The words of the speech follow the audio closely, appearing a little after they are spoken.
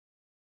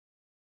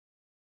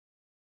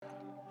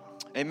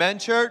Amen,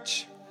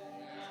 church?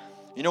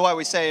 You know why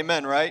we say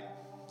amen, right?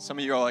 Some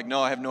of you are like,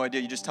 no, I have no idea.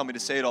 You just tell me to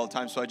say it all the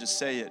time, so I just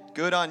say it.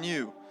 Good on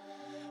you.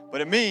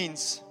 But it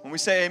means, when we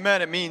say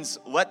amen, it means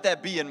let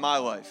that be in my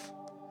life.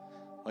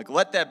 Like,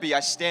 let that be.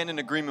 I stand in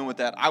agreement with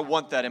that. I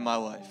want that in my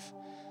life.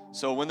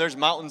 So when there's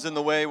mountains in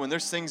the way, when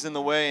there's things in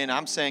the way, and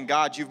I'm saying,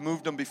 God, you've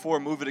moved them before,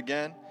 move it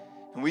again.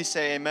 And we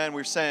say amen,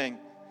 we're saying,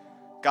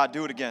 God,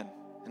 do it again.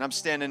 And I'm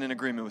standing in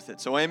agreement with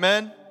it. So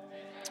amen?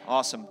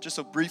 Awesome. Just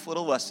a brief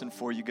little lesson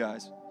for you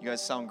guys. You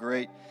guys sound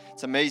great.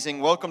 It's amazing.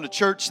 Welcome to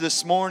church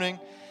this morning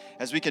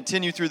as we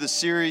continue through the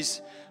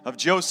series of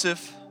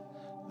Joseph,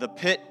 the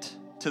pit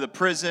to the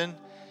prison,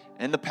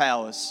 and the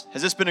palace.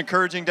 Has this been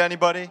encouraging to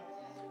anybody?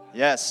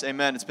 Yes,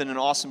 amen. It's been an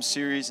awesome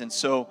series. And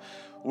so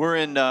we're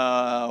in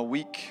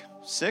week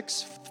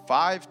 6,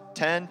 5,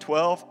 10,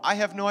 12. I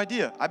have no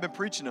idea. I've been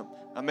preaching them.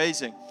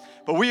 Amazing.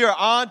 But we are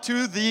on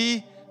to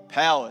the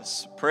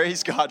palace.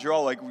 Praise God. You're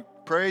all like,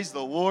 praise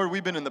the Lord.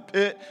 We've been in the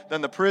pit, then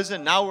the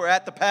prison. Now we're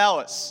at the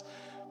palace.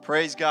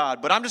 Praise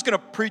God. But I'm just going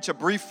to preach a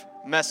brief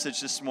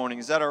message this morning.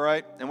 Is that all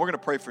right? And we're going to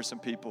pray for some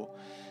people.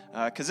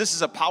 Because this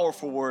is a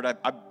powerful word.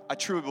 I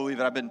truly believe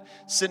it. I've been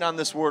sitting on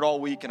this word all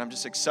week, and I'm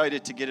just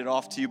excited to get it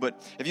off to you.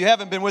 But if you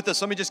haven't been with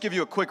us, let me just give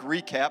you a quick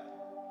recap,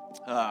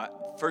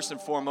 first and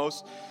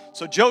foremost.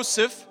 So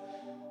Joseph,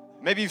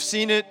 maybe you've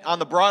seen it on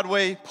the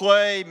Broadway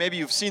play. Maybe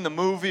you've seen the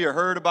movie or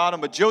heard about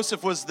him. But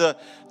Joseph was the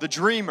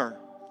dreamer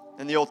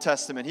in the Old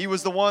Testament. He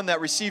was the one that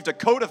received a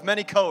coat of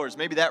many colors.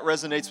 Maybe that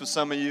resonates with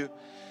some of you.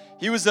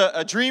 He was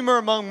a dreamer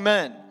among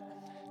men.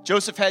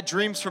 Joseph had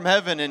dreams from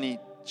heaven, and he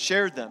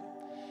shared them.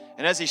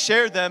 And as he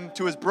shared them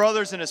to his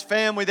brothers and his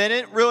family, they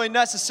didn't really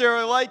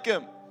necessarily like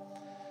him.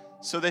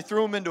 So they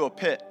threw him into a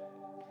pit.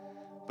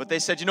 But they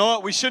said, you know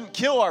what? We shouldn't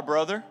kill our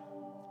brother.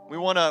 We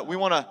want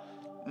to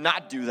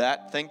not do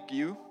that. Thank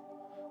you.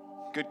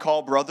 Good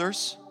call,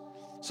 brothers.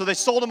 So they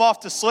sold him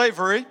off to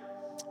slavery,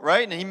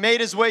 right? And he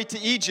made his way to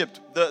Egypt,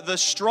 the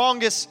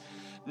strongest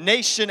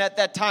nation at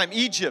that time,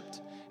 Egypt.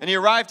 And he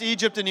arrived to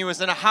Egypt, and he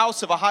was in a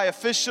house of a high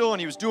official,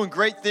 and he was doing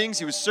great things.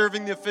 He was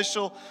serving the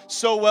official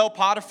so well.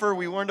 Potiphar,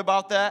 we learned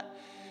about that.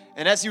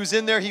 And as he was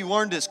in there, he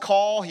learned his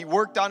call. He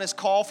worked on his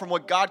call from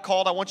what God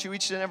called. I want you,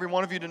 each and every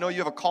one of you, to know you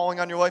have a calling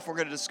on your life. We're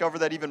going to discover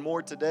that even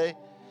more today.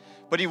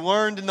 But he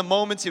learned in the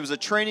moments. It was a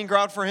training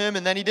ground for him,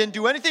 and then he didn't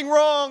do anything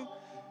wrong,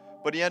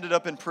 but he ended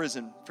up in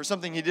prison for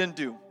something he didn't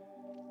do.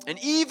 And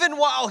even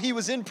while he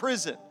was in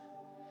prison,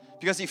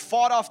 because he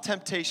fought off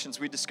temptations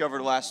we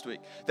discovered last week.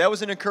 That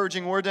was an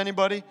encouraging word to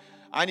anybody?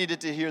 I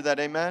needed to hear that,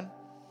 amen?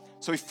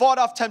 So he fought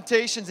off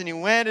temptations and he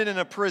landed in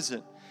a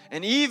prison.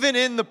 And even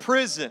in the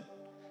prison,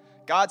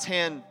 God's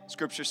hand,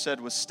 Scripture said,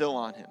 was still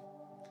on him.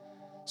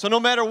 So no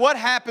matter what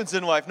happens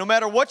in life, no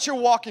matter what you're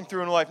walking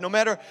through in life, no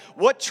matter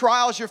what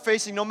trials you're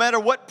facing, no matter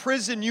what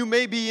prison you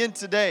may be in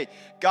today,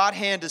 God's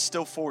hand is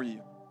still for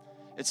you.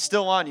 It's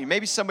still on you.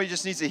 Maybe somebody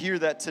just needs to hear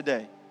that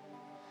today.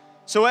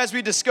 So as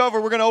we discover,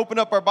 we're going to open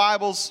up our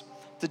Bibles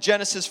to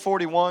Genesis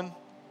 41.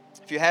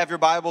 If you have your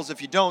Bibles,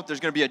 if you don't, there's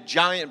going to be a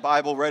giant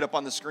Bible right up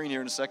on the screen here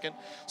in a second.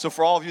 So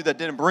for all of you that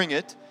didn't bring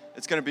it,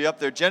 it's going to be up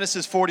there.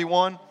 Genesis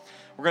 41.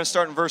 We're going to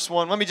start in verse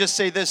 1. Let me just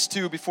say this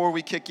too before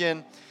we kick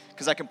in,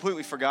 because I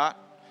completely forgot.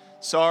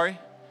 Sorry.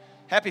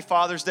 Happy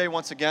Father's Day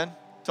once again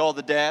to all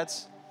the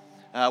dads.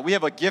 We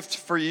have a gift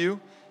for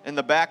you in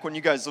the back when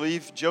you guys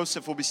leave.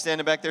 Joseph will be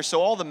standing back there. So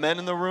all the men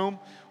in the room,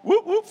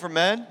 whoop, whoop for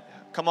men.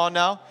 Come on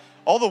now.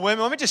 All the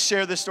women, let me just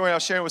share this story. I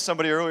was sharing with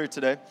somebody earlier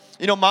today.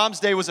 You know,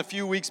 Mom's Day was a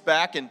few weeks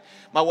back, and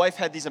my wife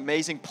had these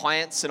amazing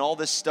plants and all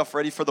this stuff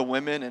ready for the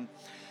women. And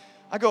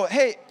I go,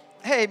 hey,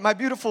 my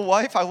beautiful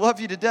wife, I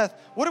love you to death.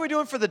 What are we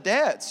doing for the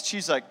dads?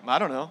 She's like, I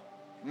don't know.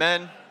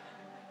 Men,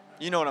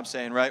 you know what I'm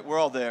saying, right? We're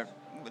all there.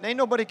 Ain't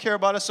nobody care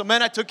about us. So,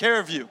 men, I took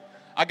care of you.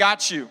 I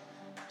got you.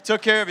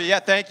 Took care of you. Yeah,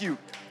 thank you.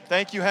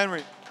 Thank you,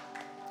 Henry.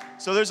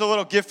 So there's a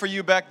little gift for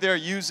you back there.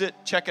 Use it.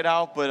 Check it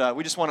out. But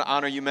we just want to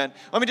honor you, men.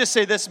 Let me just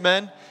say this,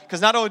 men,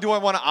 because not only do I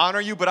want to honor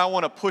you, but I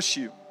want to push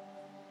you.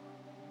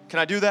 Can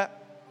I do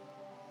that?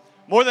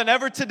 More than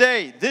ever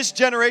today, this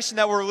generation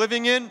that we're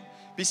living in,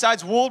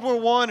 besides World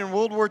War I and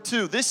World War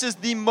II, this is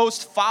the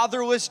most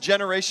fatherless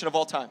generation of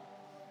all time.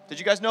 Did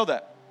you guys know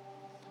that?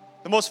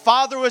 The most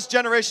fatherless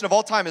generation of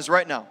all time is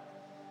right now.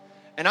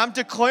 And I'm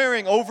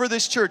declaring over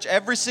this church,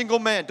 every single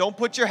man, don't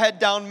put your head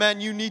down,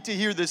 men. You need to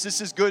hear this. This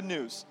is good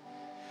news.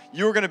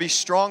 You're going to be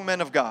strong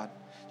men of God.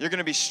 You're going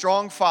to be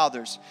strong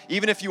fathers.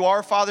 Even if you are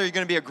a father, you're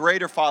going to be a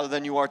greater father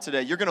than you are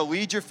today. You're going to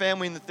lead your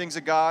family in the things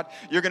of God.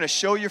 You're going to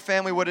show your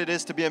family what it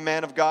is to be a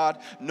man of God.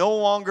 No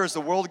longer is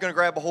the world going to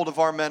grab a hold of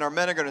our men. Our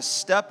men are going to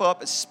step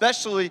up,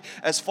 especially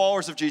as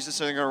followers of Jesus,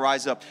 and they're going to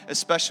rise up,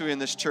 especially in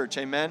this church.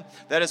 Amen?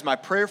 That is my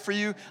prayer for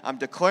you. I'm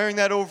declaring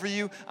that over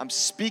you. I'm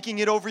speaking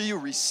it over you.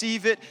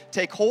 Receive it.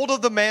 Take hold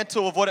of the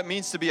mantle of what it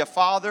means to be a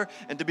father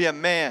and to be a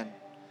man.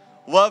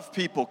 Love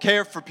people.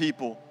 Care for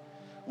people.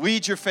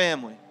 Lead your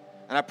family.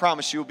 And I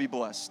promise you will be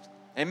blessed.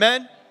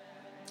 Amen?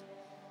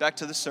 Back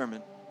to the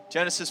sermon.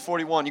 Genesis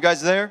 41. You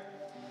guys there?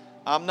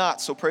 I'm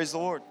not, so praise the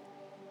Lord.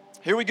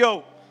 Here we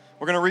go.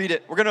 We're going to read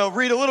it. We're going to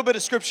read a little bit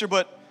of scripture,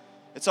 but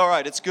it's all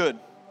right. It's good.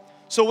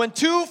 So when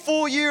 2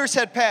 full years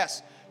had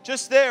passed,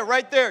 just there,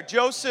 right there,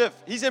 Joseph,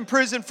 he's in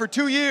prison for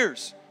 2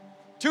 years.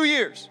 2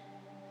 years.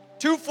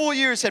 2 full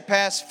years had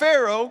passed.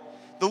 Pharaoh,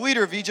 the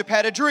leader of Egypt,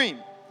 had a dream.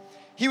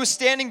 He was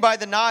standing by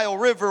the Nile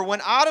River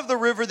when out of the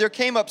river there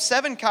came up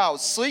 7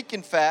 cows, sleek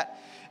and fat,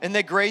 and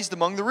they grazed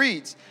among the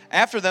reeds.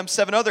 After them,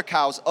 7 other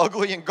cows,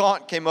 ugly and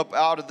gaunt, came up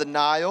out of the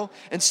Nile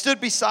and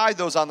stood beside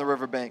those on the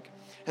riverbank.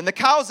 And the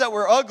cows that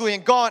were ugly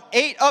and gaunt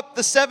ate up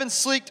the 7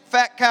 sleek,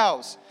 fat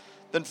cows.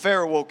 Then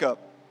Pharaoh woke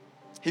up.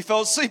 He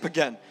fell asleep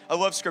again. I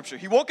love Scripture.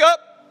 He woke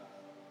up,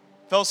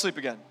 fell asleep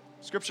again.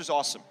 Scripture's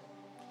awesome.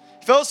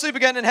 He fell asleep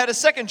again and had a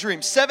second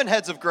dream. 7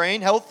 heads of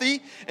grain,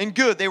 healthy and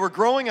good. They were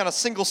growing on a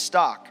single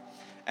stalk.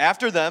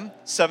 After them,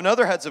 7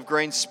 other heads of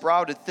grain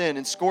sprouted thin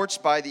and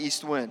scorched by the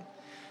east wind.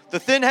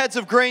 The thin heads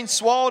of grain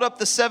swallowed up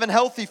the 7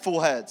 healthy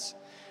full heads.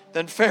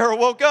 Then Pharaoh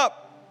woke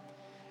up.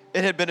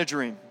 It had been a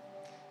dream.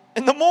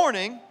 In the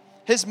morning,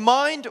 his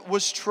mind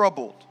was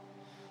troubled.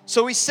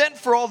 So he sent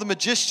for all the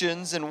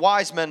magicians and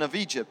wise men of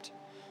Egypt.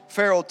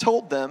 Pharaoh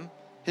told them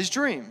his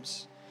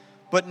dreams,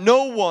 but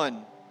no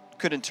one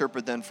could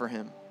interpret them for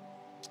him.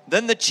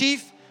 Then the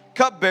chief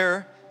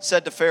cupbearer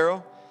said to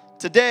Pharaoh,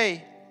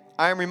 "Today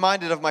I am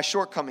reminded of my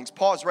shortcomings."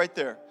 Pause right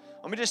there.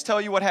 Let me just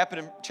tell you what happened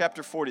in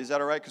chapter 40. Is that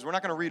all right? Because we're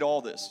not going to read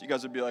all this. You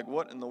guys would be like,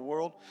 what in the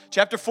world?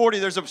 Chapter 40,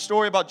 there's a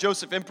story about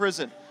Joseph in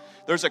prison.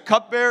 There's a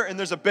cupbearer and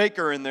there's a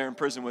baker in there in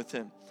prison with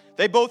him.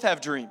 They both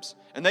have dreams.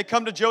 And they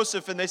come to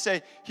Joseph and they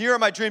say, "Here are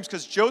my dreams,"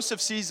 because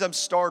Joseph sees them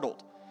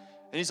startled.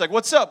 And he's like,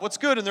 "What's up? What's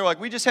good?" And they're like,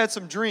 "We just had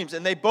some dreams."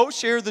 And they both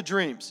share the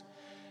dreams.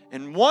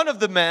 And one of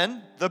the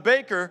men, the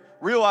baker,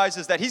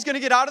 realizes that he's going to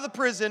get out of the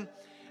prison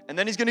and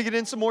then he's going to get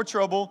in some more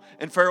trouble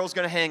and Pharaoh's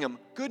going to hang him.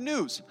 Good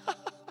news.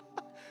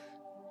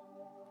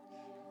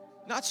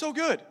 Not so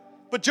good.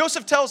 But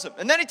Joseph tells him,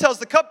 and then he tells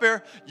the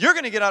cupbearer, "You're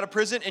going to get out of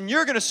prison and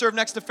you're going to serve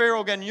next to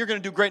Pharaoh again and you're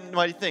going to do great and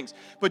mighty things."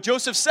 But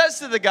Joseph says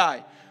to the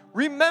guy,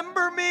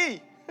 "Remember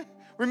me.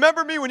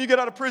 Remember me when you get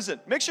out of prison.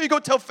 Make sure you go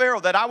tell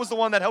Pharaoh that I was the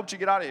one that helped you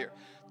get out of here."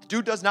 The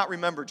dude does not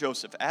remember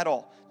Joseph at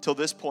all till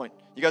this point.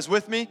 You guys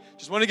with me?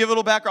 Just want to give a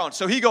little background.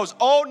 So he goes,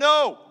 "Oh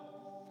no,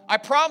 I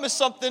promised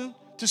something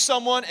to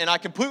someone and I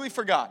completely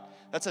forgot."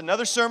 That's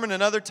another sermon,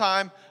 another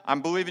time.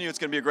 I'm believing you it's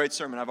going to be a great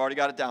sermon. I've already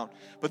got it down.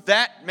 But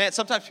that, man,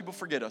 sometimes people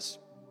forget us.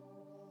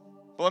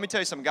 But let me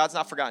tell you something. God's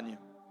not forgotten you.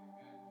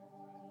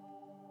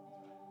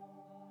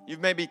 You've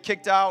maybe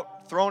kicked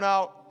out, thrown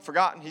out,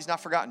 forgotten. He's not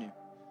forgotten you.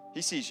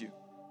 He sees you.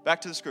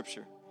 Back to the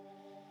scripture.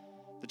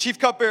 The chief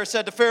cupbearer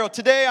said to Pharaoh,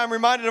 "Today I'm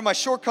reminded of my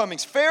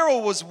shortcomings. Pharaoh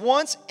was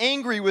once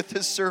angry with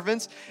his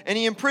servants, and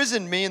he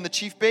imprisoned me and the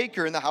chief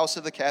baker in the house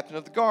of the captain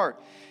of the guard.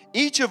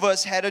 Each of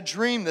us had a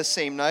dream the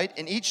same night,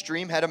 and each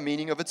dream had a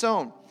meaning of its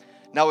own.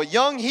 Now a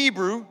young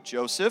Hebrew,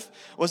 Joseph,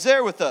 was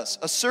there with us,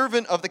 a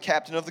servant of the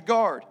captain of the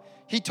guard.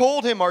 He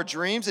told him our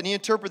dreams, and he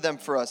interpreted them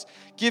for us,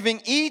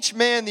 giving each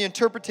man the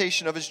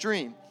interpretation of his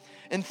dream.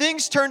 And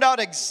things turned out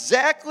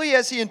exactly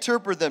as he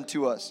interpreted them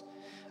to us.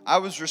 I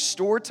was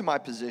restored to my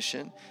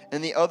position,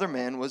 and the other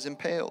man was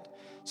impaled."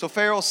 So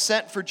Pharaoh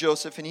sent for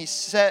Joseph, and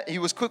he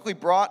was quickly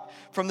brought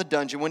from the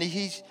dungeon. When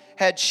he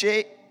had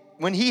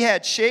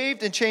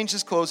shaved and changed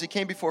his clothes, he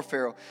came before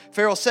Pharaoh.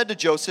 Pharaoh said to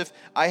Joseph,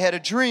 "I had a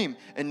dream,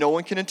 and no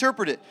one can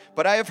interpret it.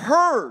 But I have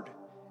heard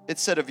it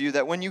said of you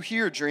that when you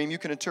hear a dream, you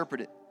can interpret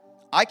it."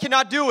 "I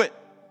cannot do it,"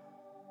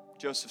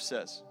 Joseph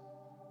says.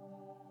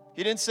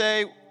 He didn't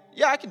say,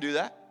 "Yeah, I can do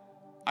that.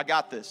 I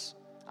got this.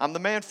 I'm the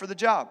man for the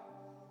job."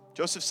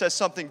 Joseph says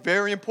something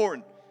very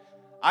important.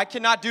 "I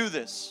cannot do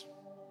this,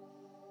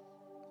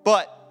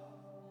 but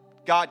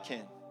God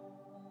can.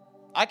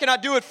 I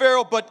cannot do it,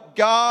 Pharaoh, but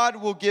God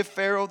will give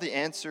Pharaoh the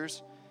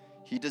answers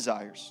he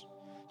desires."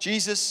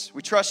 Jesus,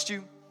 we trust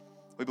you.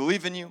 We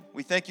believe in you.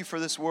 We thank you for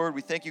this word.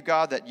 We thank you,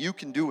 God, that you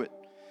can do it.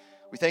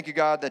 We thank you,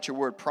 God, that your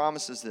word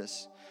promises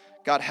this.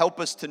 God, help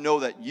us to know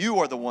that you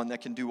are the one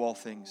that can do all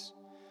things.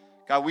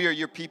 God, we are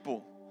your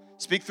people.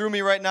 Speak through me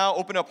right now.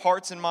 Open up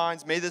hearts and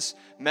minds. May this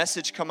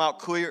message come out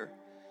clear.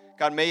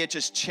 God, may it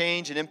just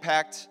change and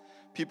impact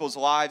people's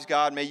lives,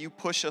 God. May you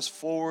push us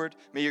forward.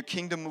 May your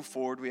kingdom move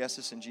forward. We ask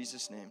this in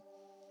Jesus' name.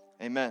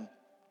 Amen.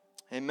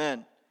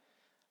 Amen.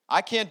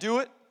 I can't do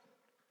it,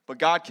 but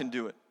God can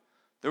do it.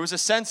 There was a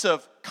sense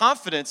of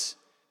confidence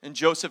in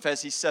Joseph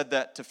as he said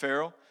that to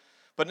Pharaoh,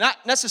 but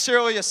not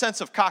necessarily a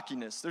sense of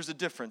cockiness. There's a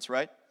difference,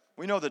 right?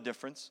 We know the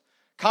difference.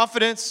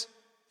 Confidence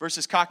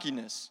versus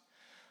cockiness.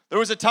 There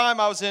was a time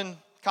I was in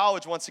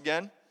college once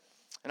again,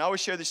 and I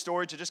always share this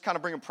story to just kind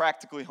of bring them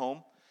practically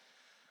home,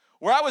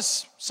 where I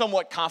was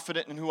somewhat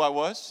confident in who I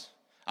was.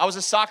 I was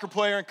a soccer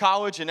player in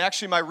college, and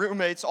actually my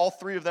roommates, all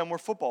 3 of them were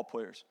football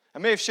players. I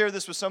may have shared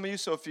this with some of you,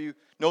 so if you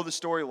know the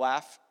story,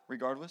 laugh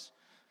regardless.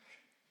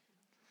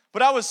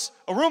 But I was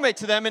a roommate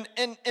to them,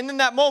 and in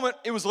that moment,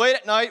 it was late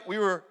at night. We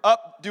were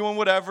up doing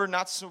whatever,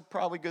 not so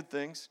probably good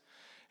things.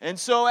 And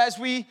so as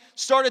we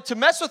started to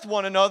mess with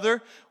one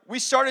another, we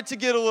started to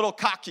get a little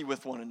cocky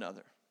with one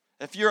another.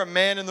 If you're a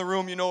man in the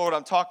room, you know what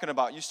I'm talking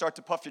about. You start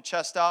to puff your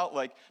chest out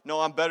like, "No,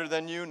 I'm better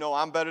than you. No,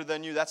 I'm better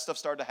than you." That stuff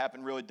started to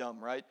happen really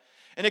dumb, right?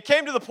 And it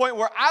came to the point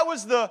where I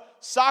was the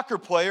soccer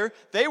player,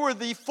 they were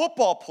the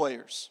football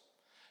players.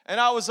 And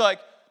I was like,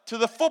 to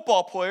the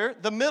football player,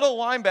 the middle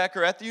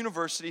linebacker at the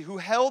university who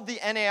held the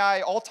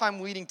NAI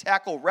all-time leading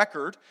tackle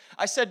record,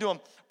 I said to him,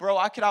 bro,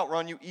 I could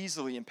outrun you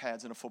easily in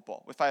pads in a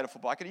football. If I had a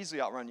football, I could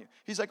easily outrun you.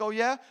 He's like, oh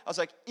yeah? I was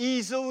like,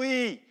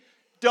 easily.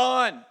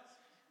 Done.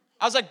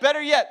 I was like,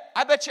 better yet,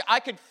 I bet you I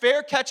could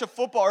fair catch a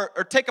football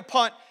or take a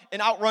punt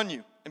and outrun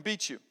you and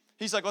beat you.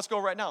 He's like, let's go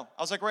right now.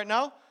 I was like, right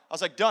now? I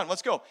was like, done,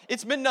 let's go.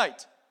 It's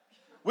midnight.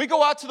 We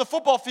go out to the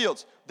football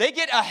fields. They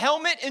get a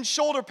helmet and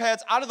shoulder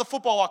pads out of the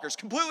football lockers,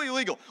 completely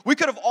illegal. We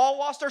could have all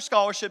lost our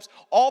scholarships,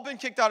 all been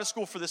kicked out of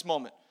school for this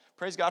moment.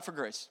 Praise God for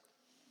grace.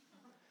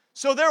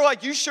 So they're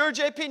like, you sure,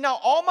 JP? Now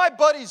all my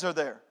buddies are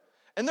there,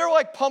 and they're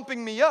like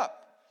pumping me up.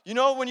 You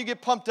know when you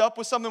get pumped up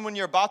with something when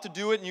you're about to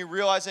do it and you're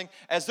realizing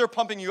as they're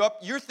pumping you up,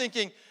 you're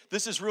thinking,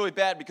 this is really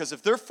bad because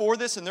if they're for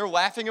this and they're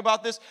laughing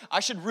about this,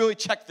 I should really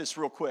check this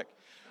real quick.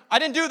 I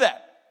didn't do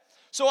that.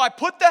 So I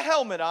put the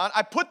helmet on,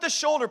 I put the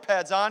shoulder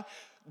pads on.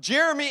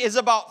 Jeremy is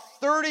about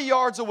 30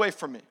 yards away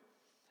from me.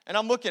 And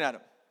I'm looking at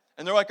him.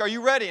 And they're like, are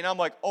you ready? And I'm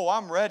like, oh,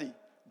 I'm ready.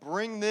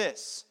 Bring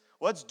this.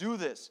 Let's do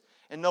this.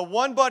 And the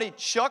one buddy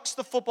chucks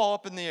the football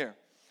up in the air.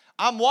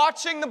 I'm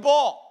watching the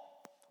ball.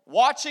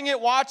 Watching it.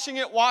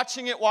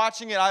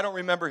 I don't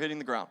remember hitting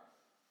the ground.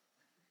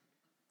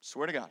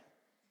 Swear to God.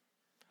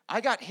 I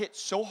got hit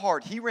so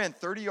hard. He ran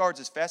 30 yards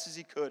as fast as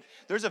he could.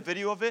 There's a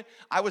video of it.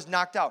 I was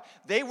knocked out.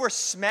 They were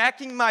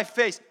smacking my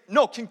face.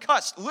 No,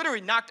 concussed, literally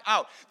knocked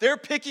out. They're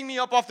picking me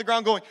up off the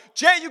ground going,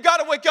 Jay, you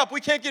got to wake up.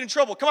 We can't get in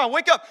trouble. Come on,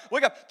 wake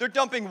up. They're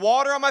dumping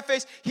water on my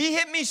face. He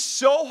hit me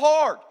so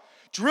hard.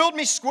 Drilled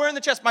me square in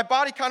the chest. My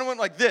body kind of went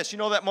like this. You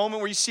know that moment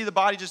where you see the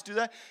body just do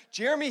that?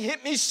 Jeremy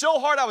hit me so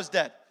hard I was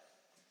dead.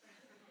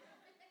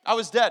 I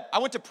was dead. I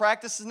went to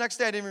practice the next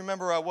day. I didn't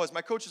remember where I was.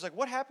 My coach was like,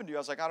 what happened to you? I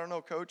was like, I don't know,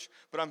 coach,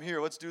 but I'm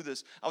here. Let's do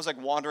this. I was like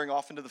wandering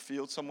off into the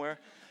field somewhere.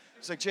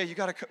 He's like, Jay, you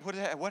got to,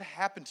 what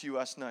happened to you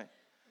last night?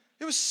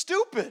 It was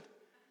stupid.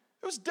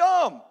 It was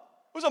dumb.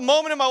 It was a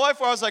moment in my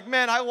life where I was like,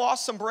 man, I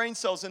lost some brain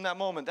cells in that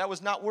moment. That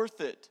was not worth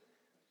it.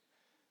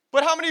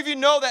 But how many of you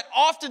know that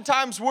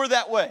oftentimes we're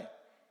that way?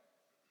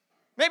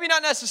 Maybe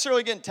not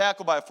necessarily getting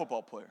tackled by a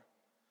football player.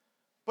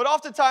 But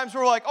oftentimes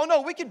we're like, oh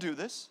no, we can do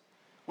this.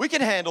 We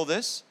can handle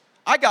this.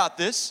 I got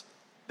this.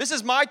 This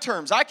is my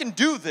terms. I can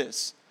do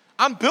this.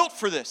 I'm built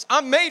for this.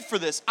 I'm made for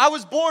this. I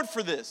was born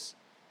for this.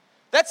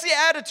 That's the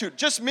attitude.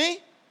 Just me?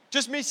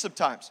 Just me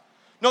sometimes.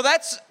 No,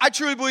 I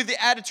truly believe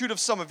the attitude of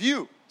some of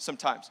you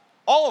sometimes.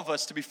 All of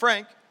us, to be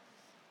frank.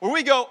 Where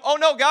we go, oh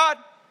no, God,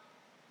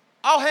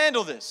 I'll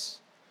handle this.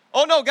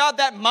 Oh no, God,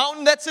 that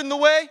mountain that's in the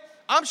way,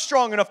 I'm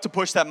strong enough to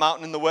push that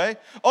mountain in the way.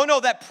 Oh no,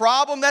 that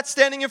problem that's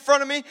standing in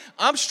front of me,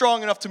 I'm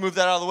strong enough to move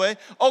that out of the way.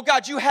 Oh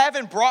God, you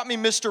haven't brought me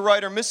Mr.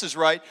 Right or Mrs.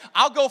 Right.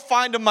 I'll go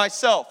find him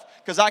myself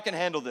because I can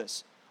handle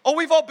this. Oh,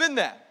 we've all been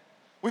that.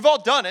 We've all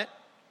done it.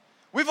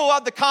 We've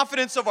allowed the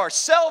confidence of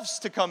ourselves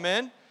to come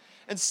in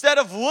instead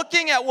of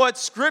looking at what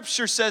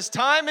Scripture says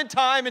time and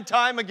time and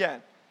time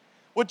again.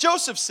 What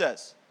Joseph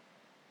says.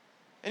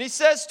 And he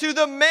says to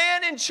the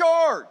man in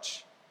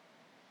charge,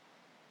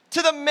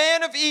 to the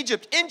man of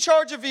Egypt, in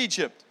charge of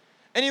Egypt.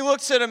 And he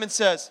looks at him and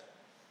says,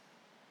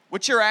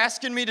 what you're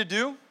asking me to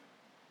do,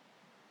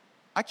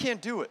 I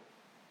can't do it.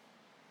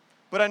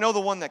 But I know the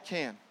one that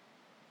can.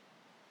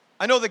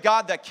 I know the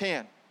God that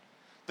can.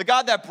 The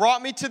God that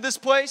brought me to this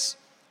place,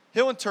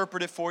 he'll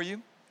interpret it for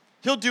you.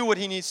 He'll do what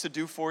he needs to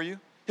do for you.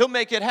 He'll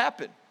make it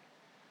happen.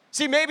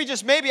 See, maybe,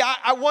 just maybe,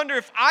 I wonder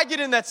if I get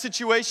in that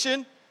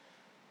situation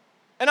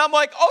and I'm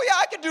like, oh yeah,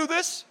 I can do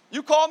this.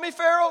 You called me,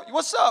 Pharaoh?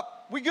 What's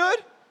up? We good?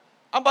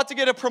 I'm about to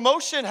get a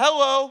promotion.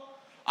 Hello.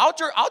 I'll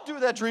do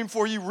that dream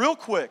for you real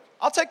quick.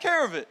 I'll take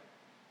care of it.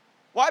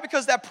 Why?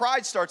 Because that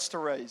pride starts to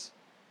raise.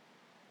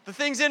 The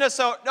things in us,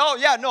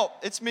 no,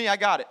 it's me. I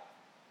got it.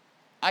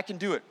 I can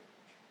do it.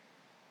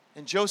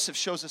 And Joseph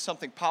shows us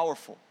something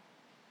powerful.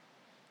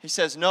 He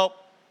says, nope,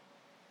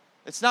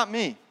 it's not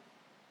me.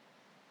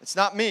 It's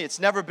not me. It's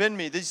never been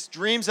me. These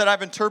dreams that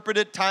I've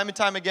interpreted time and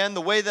time again,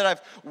 the way that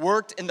I've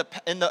worked in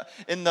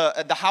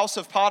the house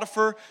of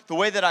Potiphar, the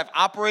way that I've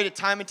operated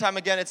time and time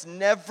again, it's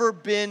never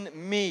been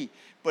me,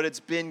 but it's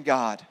been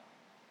God.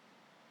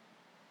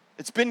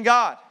 It's been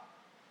God.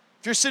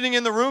 If you're sitting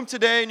in the room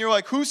today and you're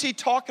like, who's he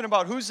talking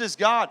about? Who's this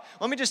God?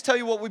 Let me just tell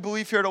you what we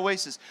believe here at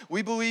Oasis.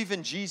 We believe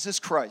in Jesus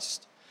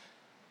Christ,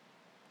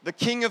 the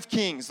King of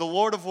Kings, the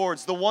Lord of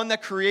Lords, the one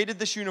that created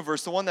this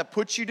universe, the one that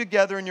put you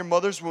together in your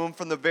mother's womb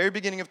from the very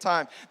beginning of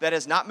time, that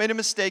has not made a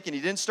mistake, and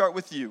he didn't start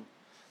with you.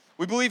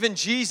 We believe in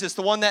Jesus,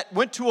 the one that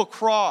went to a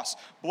cross,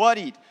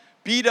 bloodied,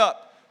 beat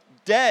up,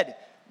 dead,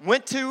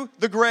 went to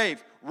the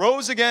grave,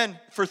 rose again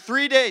for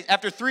 3 days,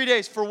 after 3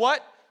 days, for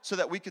what? So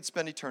that we could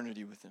spend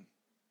eternity with him.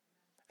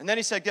 And then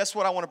he said, guess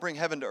what? I want to bring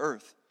heaven to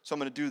earth, so I'm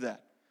going to do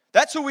that.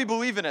 That's who we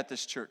believe in at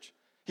this church.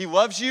 He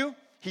loves you.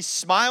 He's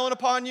smiling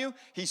upon you.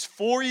 He's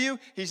for you.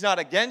 He's not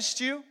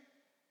against you.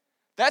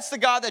 That's the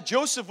God that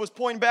Joseph was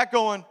pointing back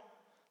going,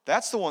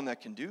 that's the one that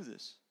can do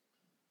this.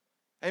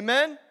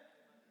 Amen?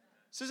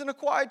 This isn't a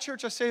quiet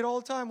church. I say it all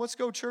the time. Let's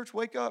go, church.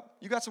 Wake up.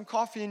 You got some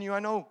coffee in you, I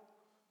know.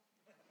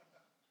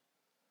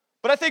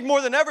 But I think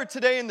more than ever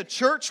today in the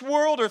church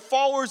world or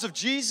followers of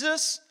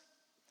Jesus,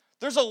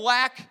 there's a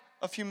lack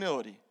of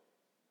humility.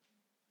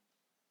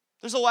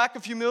 There's a lack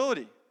of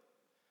humility.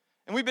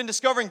 And we've been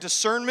discovering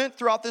discernment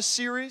throughout this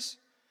series.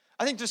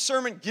 I think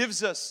discernment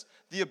gives us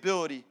the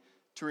ability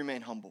to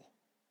remain humble.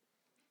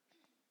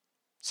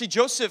 See,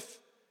 Joseph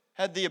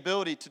had the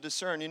ability to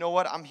discern, you know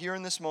what, I'm here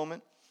in this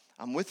moment.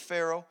 I'm with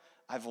Pharaoh.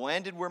 I've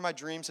landed where my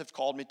dreams have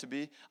called me to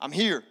be. I'm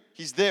here.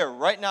 He's there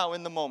right now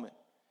in the moment.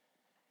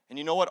 And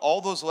you know what?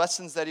 All those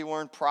lessons that he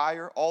learned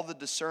prior, all the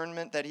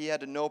discernment that he had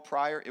to know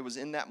prior, it was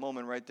in that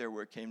moment right there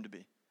where it came to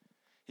be.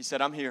 He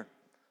said, I'm here.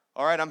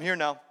 All right, I'm here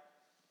now.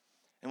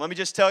 And let me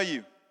just tell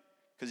you,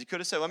 because he could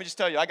have said, let me just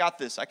tell you, I got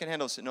this. I can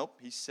handle this. Nope,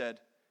 he said,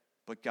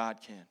 but God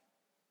can.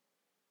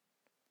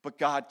 But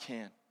God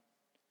can.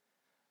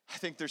 I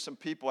think there's some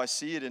people, I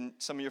see it in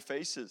some of your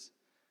faces.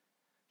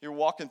 You're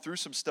walking through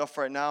some stuff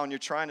right now and you're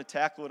trying to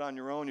tackle it on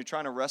your own. You're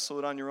trying to wrestle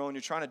it on your own.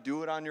 You're trying to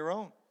do it on your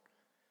own. And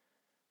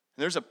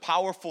there's a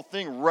powerful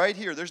thing right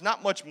here. There's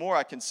not much more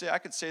I can say. I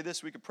could say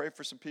this. We could pray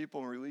for some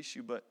people and release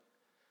you. But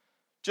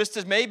just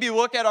to maybe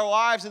look at our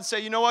lives and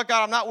say, you know what,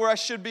 God, I'm not where I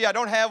should be. I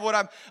don't have what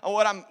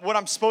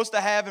I'm supposed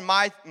to have in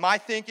my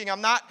thinking.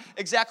 I'm not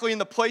exactly in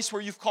the place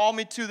where you've called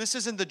me to. This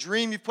isn't the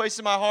dream you've placed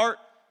in my heart.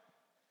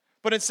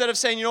 But instead of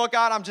saying, you know what,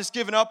 God, I'm just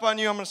giving up on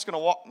you, I'm just going to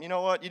walk. You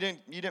know what, you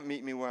didn't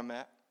meet me where I'm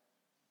at.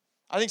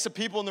 I think some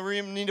people in the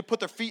room need to put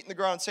their feet in the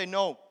ground and say,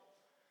 no,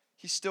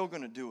 he's still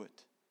going to do it.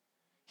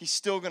 He's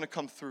still going to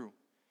come through.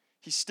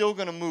 He's still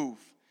going to move.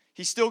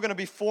 He's still going to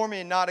be for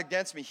me and not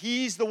against me.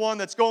 He's the one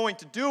that's going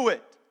to do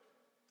it.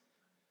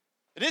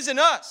 It isn't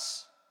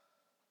us.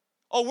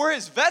 Oh, we're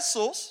his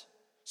vessels,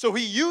 so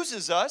he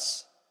uses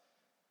us.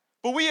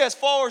 But we as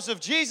followers of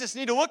Jesus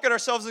need to look at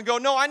ourselves and go,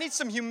 no, I need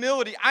some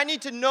humility. I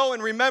need to know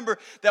and remember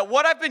that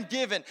what I've been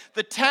given,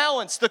 the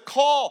talents, the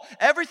call,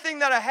 everything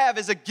that I have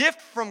is a gift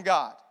from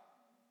God.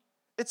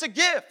 It's a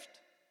gift.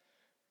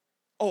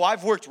 Oh,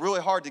 I've worked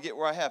really hard to get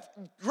where I have.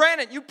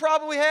 Granted, you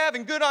probably have,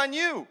 and good on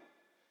you.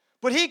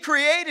 But he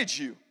created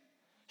you.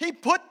 He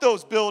put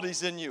those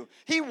abilities in you.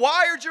 He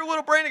wired your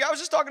little brain. I was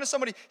just talking to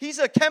somebody. He's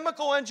a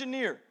chemical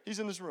engineer. He's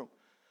in this room.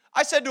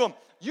 I said to him,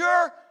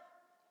 you're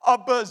a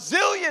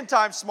bazillion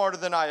times smarter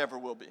than I ever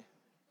will be.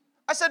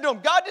 I said to him,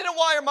 God didn't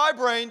wire my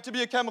brain to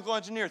be a chemical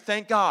engineer.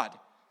 Thank God.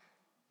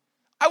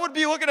 I would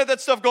be looking at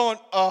that stuff going,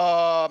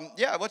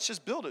 yeah, let's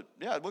just build it.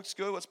 Yeah, it looks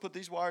good. Let's put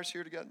these wires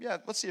here together. Yeah,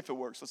 let's see if it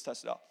works. Let's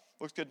test it out.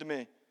 Looks good to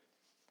me.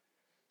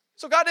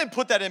 So God didn't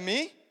put that in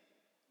me.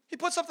 He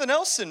put something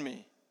else in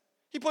me.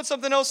 He put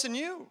something else in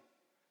you.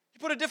 He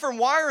put a different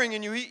wiring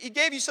in you. He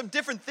gave you some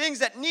different things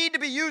that need to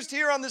be used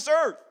here on this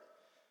earth.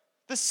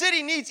 The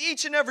city needs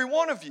each and every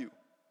one of you.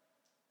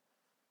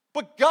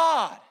 But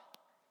God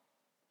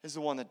is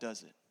the one that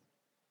does it.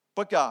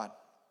 But God.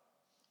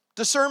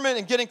 Discernment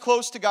and getting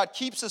close to God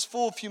keeps us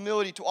full of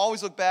humility to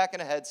always look back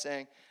and ahead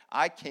saying,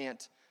 I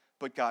can't,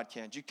 but God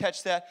can. Did you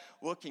catch that?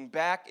 Looking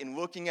back and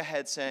looking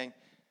ahead saying,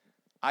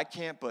 I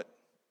can't, but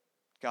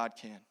God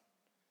can.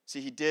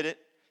 See, he did it,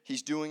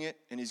 he's doing it,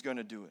 and he's going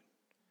to do it.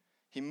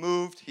 He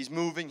moved, he's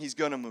moving, he's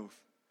going to move.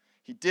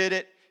 He did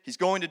it, he's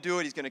going to do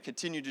it, he's going to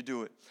continue to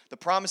do it. The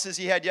promises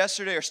he had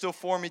yesterday are still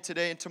for me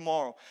today and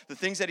tomorrow. The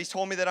things that he's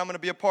told me that I'm going to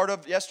be a part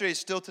of yesterday is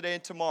still today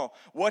and tomorrow.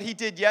 What he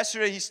did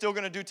yesterday, he's still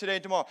going to do today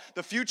and tomorrow.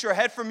 The future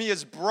ahead for me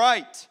is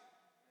bright.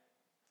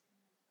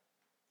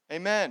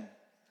 Amen.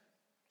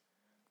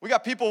 We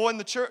got people in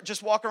the church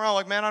just walking around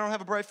like, man, I don't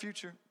have a bright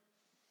future.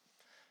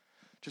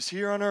 Just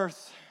here on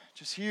earth,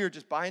 just here,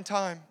 just buying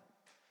time.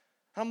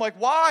 And I'm like,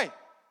 why?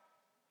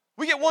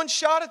 We get one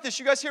shot at this.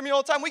 You guys hear me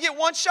all the time. We get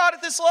one shot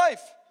at this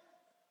life.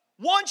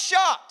 One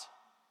shot.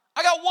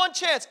 I got one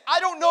chance.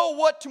 I don't know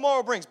what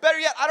tomorrow brings. Better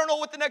yet, I don't know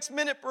what the next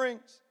minute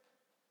brings.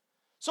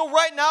 So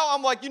right now,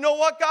 I'm like, you know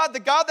what, God? The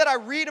God that I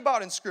read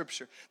about in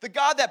Scripture, the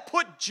God that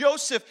put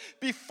Joseph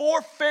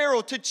before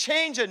Pharaoh to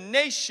change a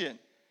nation,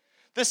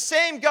 the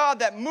same God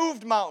that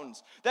moved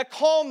mountains, that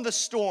calmed the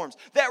storms,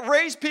 that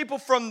raised people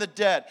from the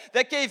dead,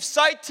 that gave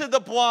sight to the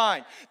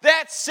blind,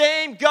 that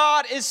same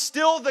God is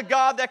still the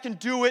God that can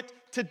do it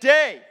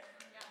today.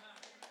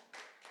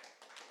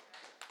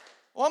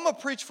 Well, I'm going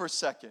to preach for a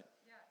second.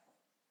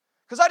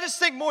 Because I just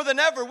think more than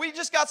ever, we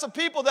just got some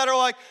people that are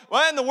like,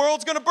 well, and the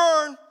world's going to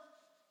burn.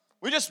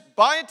 We just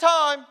buying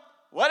time.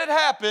 Let it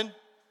happen.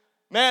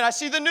 Man, I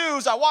see the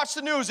news. I watch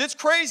the news. It's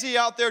crazy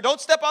out there. Don't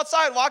step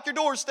outside. Lock your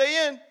doors.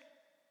 Stay in.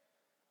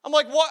 I'm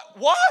like, what?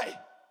 Why?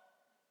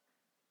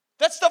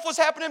 That stuff was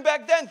happening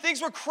back then.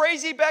 Things were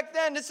crazy back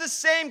then. It's the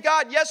same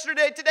God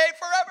yesterday, today,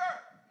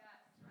 forever.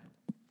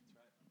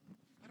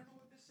 I don't know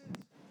what this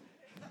is.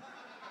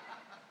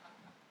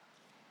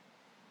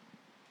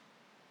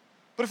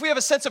 But if we have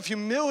a sense of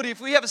humility,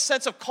 if we have a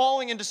sense of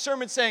calling and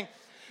discernment saying,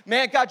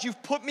 man, God,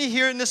 you've put me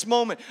here in this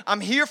moment. I'm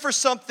here for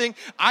something.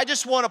 I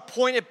just want to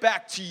point it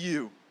back to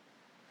you.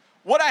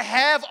 What I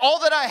have, all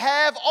that I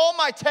have, all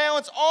my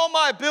talents, all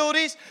my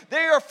abilities,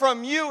 they are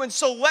from you. And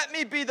so let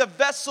me be the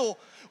vessel.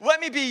 Let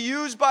me be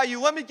used by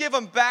you. Let me give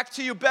them back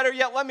to you. Better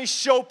yet, let me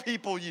show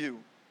people you.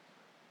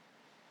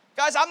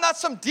 Guys, I'm not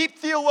some deep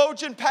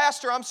theologian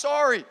pastor. I'm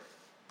sorry.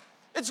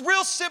 It's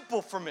real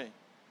simple for me.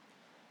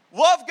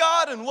 Love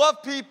God and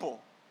love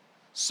people.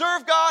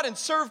 Serve God and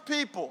serve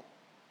people.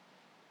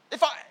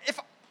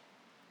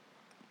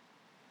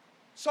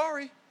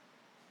 Sorry.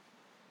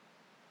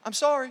 I'm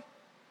sorry.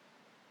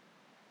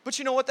 But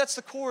you know what? That's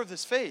the core of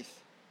this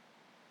faith.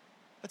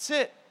 That's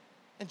it.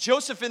 And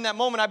Joseph in that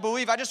moment, I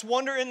believe, I just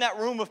wonder in that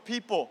room of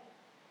people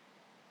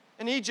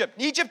in Egypt.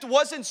 Egypt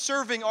wasn't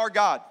serving our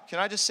God. Can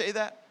I just say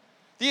that?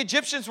 The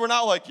Egyptians were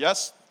not like,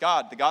 yes,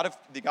 God, the God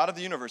of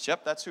the universe.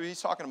 Yep, that's who he's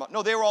talking about.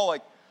 No, they were all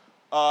like,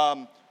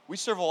 we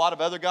serve a lot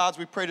of other gods.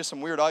 We pray to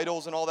some weird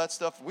idols and all that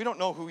stuff. We don't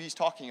know who he's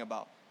talking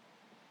about.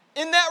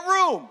 In that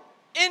room,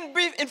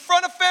 in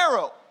front of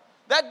Pharaoh,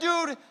 that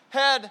dude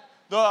had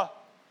the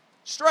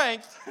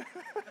strength.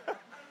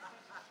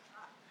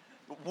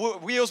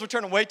 Wheels were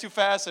turning way too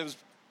fast. It was,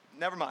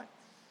 never mind.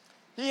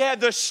 He had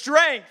the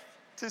strength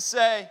to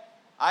say,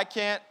 I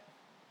can't,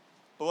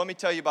 but let me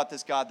tell you about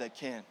this God that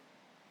can.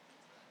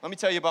 Let me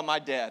tell you about my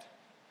dad.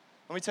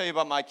 Let me tell you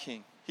about my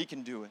king. He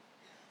can do it.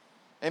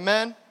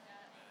 Amen?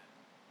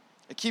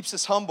 It keeps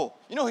us humble.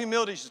 You know,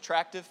 humility is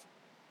attractive.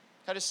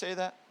 Can I just say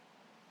that?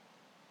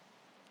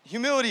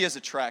 Humility is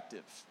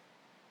attractive.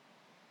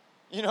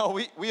 You know,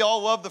 we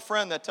all love the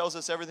friend that tells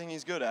us everything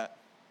he's good at.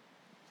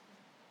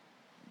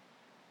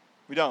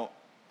 We don't.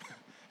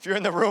 If you're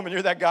in the room and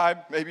you're that guy,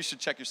 maybe you should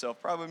check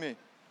yourself. Probably me.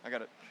 I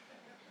got it.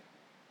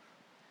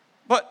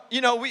 But,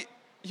 you know,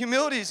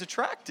 humility is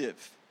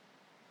attractive.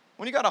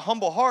 When you got a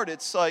humble heart,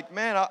 it's like,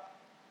 man,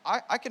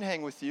 I can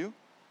hang with you.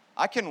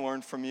 I can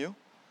learn from you.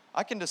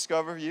 I can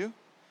discover you.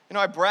 You know,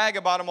 I brag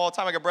about him all the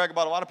time. I can brag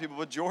about a lot of people,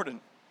 but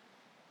Jordan's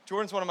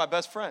one of my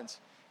best friends.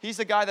 He's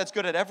the guy that's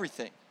good at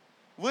everything.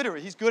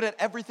 Literally, he's good at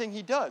everything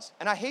he does,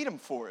 and I hate him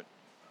for it.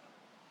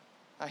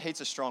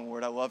 Hate's a strong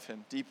word. I love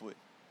him deeply.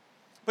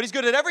 But he's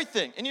good at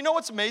everything. And you know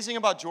what's amazing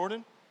about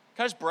Jordan?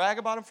 Can I just brag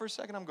about him for a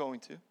second? I'm going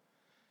to.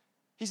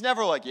 He's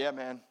never like, yeah,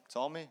 man, it's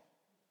all me.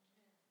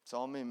 It's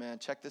all me, man.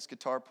 Check this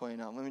guitar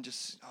playing out. Let me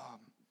just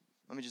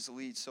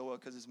lead so well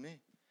because it's me.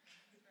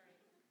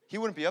 He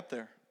wouldn't be up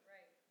there.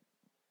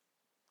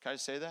 Can I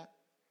just say that?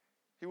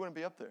 He wouldn't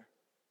be up there.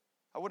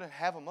 I wouldn't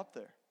have him up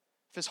there.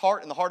 If his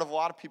heart and the heart of a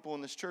lot of people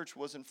in this church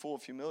wasn't full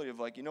of humility of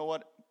like, you know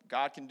what?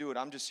 God can do it.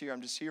 I'm just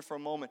here for a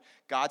moment.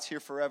 God's here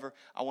forever.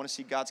 I want to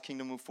see God's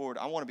kingdom move forward.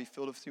 I want to be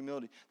filled with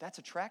humility. That's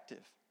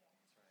attractive.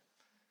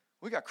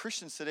 We got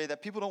Christians today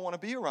that people don't want to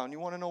be around. You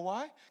want to know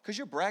why? Because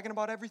you're bragging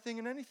about everything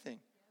and anything.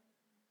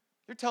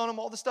 You're telling them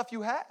all the stuff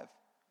you have,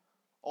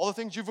 all the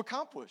things you've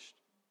accomplished.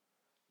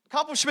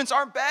 Accomplishments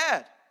aren't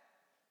bad.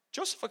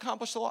 Joseph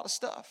accomplished a lot of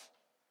stuff.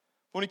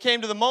 When he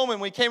came to the moment,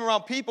 when he came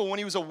around people, when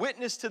he was a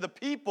witness to the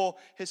people,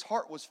 his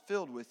heart was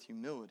filled with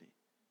humility.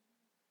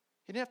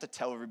 He didn't have to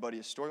tell everybody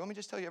a story. Let me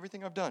just tell you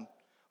everything I've done.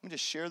 Let me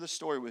just share the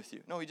story with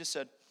you. No, he just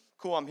said,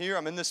 cool, I'm here,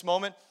 I'm in this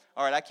moment.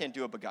 All right, I can't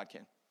do it, but God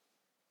can.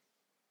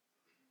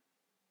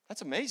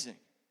 That's amazing.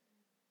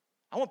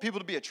 I want people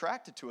to be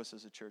attracted to us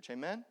as a church.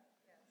 Amen?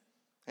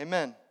 Yes.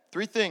 Amen.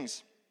 3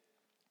 things.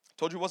 I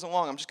told you it wasn't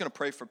long. I'm just going to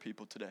pray for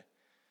people today.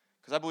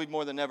 Because I believe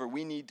more than ever,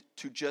 we need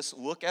to just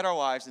look at our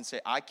lives and say,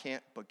 I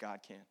can't, but God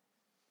can.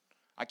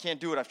 I can't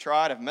do it. I've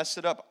tried. I've messed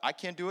it up. I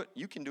can't do it.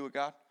 You can do it,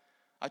 God.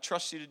 I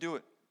trust you to do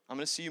it. I'm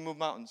going to see you move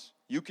mountains.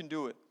 You can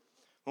do it.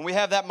 When we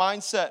have that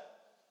mindset,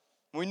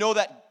 when we know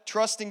that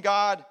trusting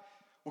God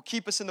will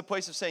keep us in the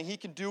place of saying He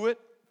can do it,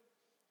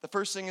 the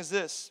first thing is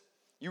this.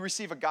 You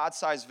receive a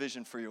God-sized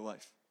vision for your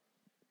life.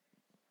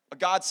 A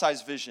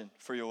God-sized vision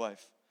for your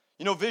life.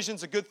 You know,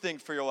 vision's a good thing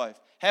for your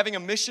life. Having a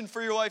mission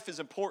for your life is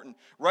important.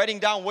 Writing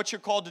down what you're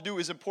called to do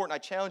is important. I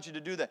challenge you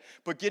to do that.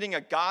 But getting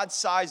a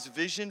God-sized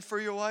vision for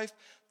your life,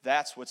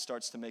 that's what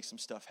starts to make some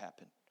stuff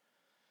happen.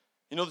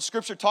 You know, the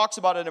scripture talks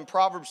about it in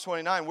Proverbs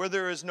 29. Where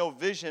there is no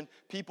vision,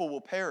 people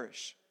will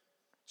perish.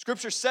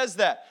 Scripture says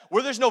that.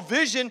 Where there's no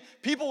vision,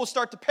 people will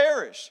start to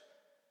perish.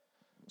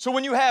 So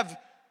when you have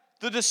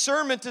the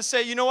discernment to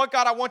say, you know what,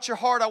 God, I want your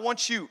heart. I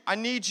want you. I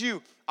need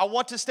you. I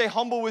want to stay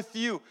humble with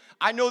you.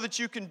 I know that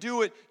you can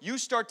do it. You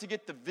start to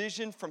get the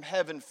vision from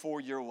heaven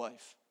for your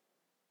life.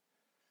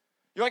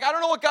 You're like, I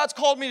don't know what God's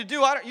called me to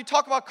do. You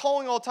talk about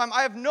calling all the time.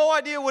 I have no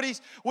idea what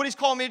he's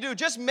calling me to do.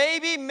 Just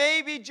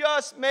maybe,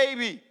 just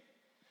maybe.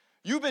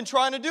 You've been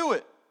trying to do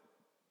it.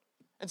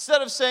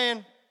 Instead of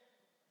saying,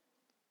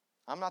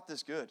 I'm not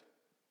this good.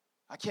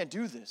 I can't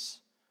do this.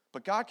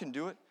 But God can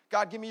do it.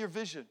 God, give me your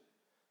vision.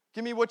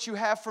 Give me what you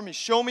have for me.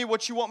 Show me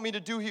what you want me to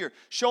do here.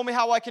 Show me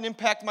how I can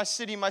impact my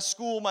city, my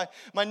school,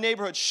 my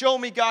neighborhood. Show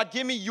me, God.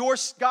 Give me your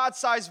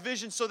God-sized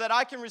vision so that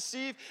I can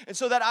receive and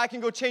so that I can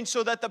go change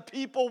so that the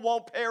people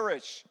won't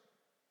perish.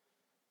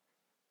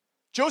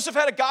 Joseph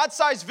had a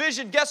God-sized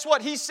vision. Guess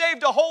what? He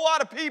saved a whole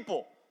lot of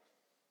people.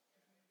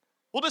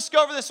 We'll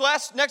discover this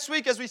next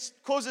week as we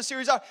close this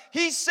series out.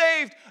 He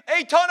saved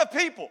a ton of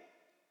people.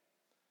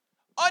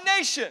 A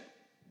nation.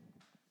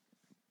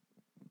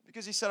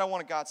 Because he said, I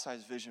want a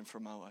God-sized vision for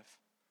my life.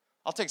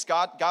 I'll take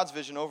God's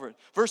vision over it.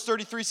 Verse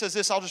 33 says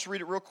this. I'll just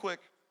read it real quick.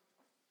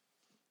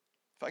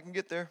 If I can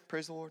get there,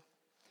 praise the Lord.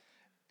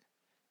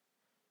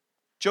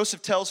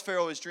 Joseph tells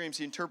Pharaoh his dreams.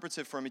 He interprets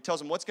it for him. He tells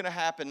him what's going to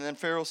happen. And then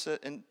Pharaoh said,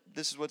 and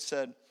this is what's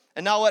said.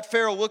 And now let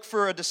Pharaoh look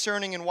for a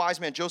discerning and wise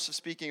man, Joseph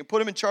speaking, and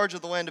put him in charge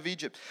of the land of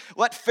Egypt.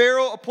 Let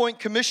Pharaoh appoint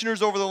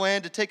commissioners over the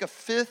land to take a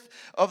fifth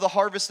of the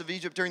harvest of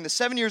Egypt during the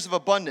 7 years of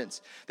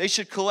abundance. They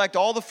should collect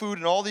all the food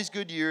in all these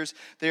good years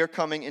they are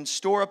coming and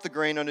store up the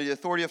grain under the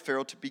authority of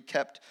Pharaoh to be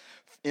kept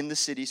in the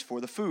cities for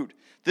the food.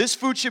 This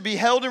food should be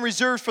held in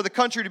reserve for the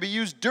country to be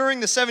used during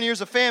the 7 years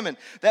of famine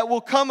that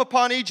will come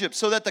upon Egypt,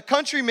 so that the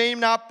country may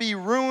not be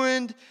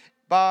ruined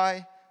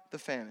by the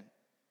famine.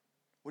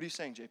 What are you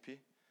saying, JP?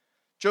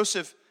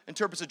 Joseph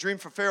interprets a dream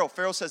for Pharaoh.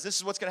 Pharaoh says, this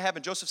is what's going to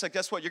happen. Joseph said,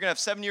 guess what? You're going to have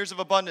 7 years of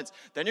abundance.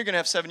 Then you're going to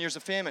have 7 years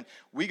of famine.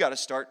 We got to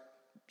start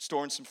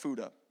storing some food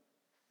up.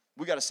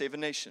 We got to save a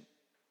nation.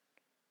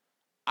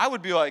 I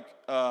would be like,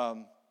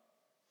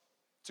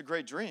 it's a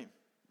great dream.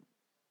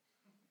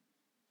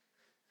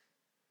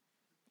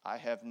 I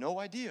have no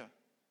idea.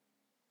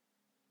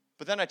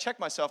 But then I check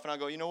myself and I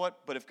go, you know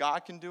what? But if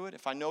God can do it,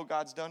 if I know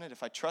God's done it,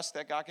 if I trust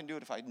that God can do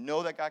it, if I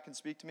know that God can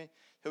speak to me,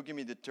 he'll give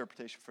me the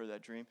interpretation for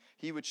that dream.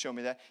 He would show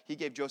me that. He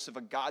gave Joseph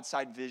a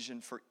God-sized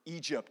vision for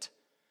Egypt.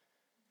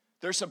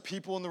 There's some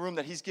people in the room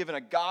that he's given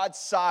a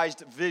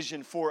God-sized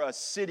vision for a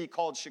city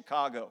called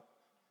Chicago.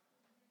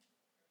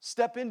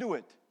 Step into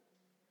it.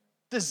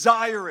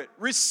 Desire it.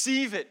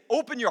 Receive it.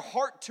 Open your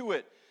heart to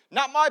it.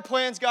 Not my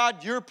plans,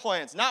 God, your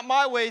plans. Not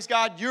my ways,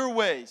 God, your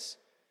ways.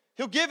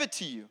 He'll give it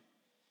to you.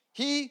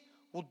 He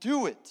will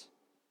do it.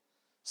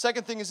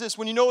 Second thing is this.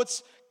 When you know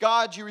it's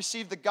God, you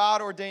receive the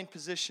God-ordained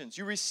positions.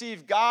 You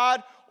receive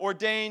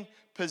God-ordained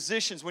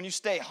positions. When you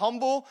stay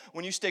humble,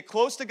 when you stay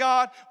close to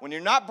God, when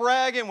you're not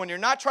bragging, when you're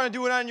not trying to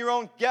do it on your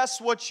own,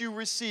 guess what you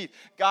receive?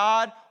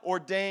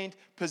 God-ordained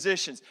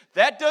positions.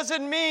 That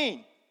doesn't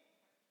mean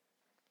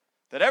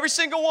that every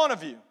single one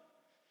of you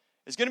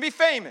is going to be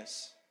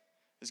famous,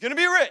 is going to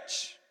be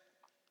rich.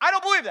 I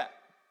don't believe that.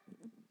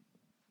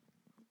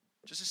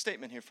 Just a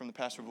statement here from the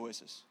Pastor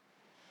Voices.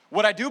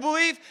 What I do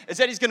believe is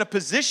that he's going to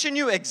position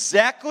you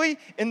exactly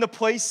in the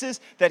places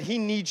that he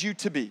needs you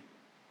to be.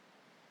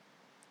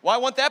 Well, I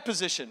want that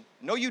position.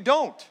 No, you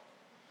don't.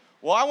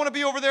 Well, I want to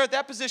be over there at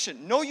that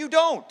position. No, you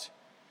don't.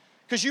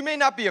 Because you may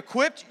not be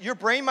equipped. Your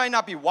brain might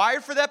not be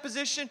wired for that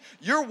position.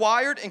 You're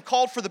wired and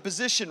called for the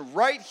position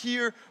right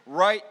here,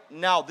 right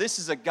now. This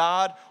is a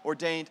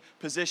God-ordained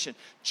position.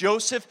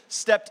 Joseph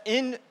stepped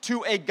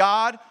into a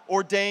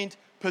God-ordained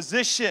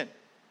position.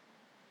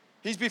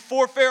 He's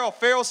before Pharaoh.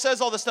 Pharaoh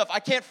says all this stuff. I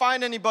can't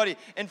find anybody.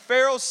 And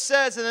Pharaoh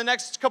says in the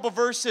next couple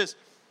verses,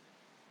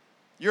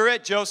 you're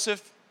it,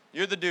 Joseph.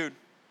 You're the dude.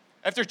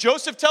 After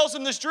Joseph tells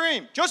him this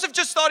dream, Joseph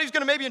just thought he was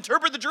going to maybe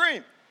interpret the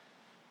dream.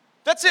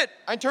 That's it.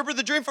 I interpret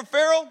the dream for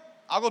Pharaoh.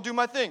 I'll go do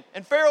my thing.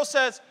 And Pharaoh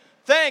says,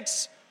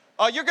 thanks.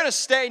 You're going to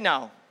stay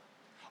now.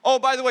 Oh,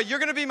 by the way, you're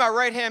going to be my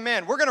right-hand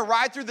man. We're going to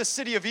ride through the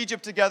city of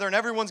Egypt together, and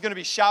everyone's going to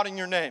be shouting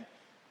your name.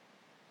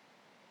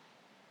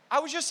 I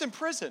was just in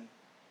prison.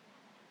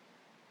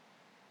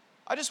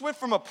 I just went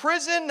from a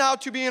prison now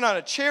to being on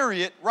a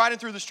chariot riding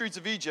through the streets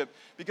of Egypt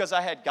because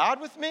I had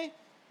God with me.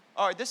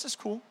 All right, this is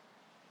cool.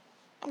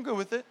 I'm good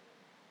with it.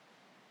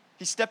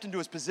 He stepped into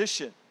his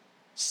position.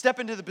 Step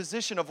into the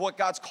position of what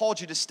God's called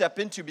you to step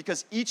into,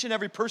 because each and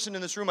every person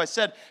in this room, I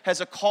said, has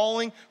a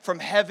calling from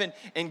heaven,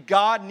 and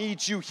God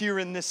needs you here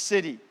in this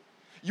city.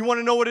 You want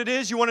to know what it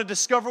is? You want to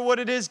discover what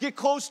it is? Get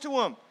close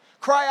to him.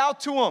 Cry out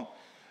to him.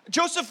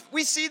 Joseph,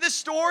 we see this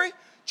story.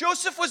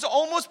 Joseph was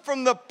almost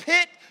from the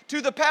pit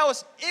to the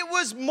palace. It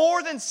was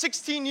more than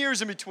 16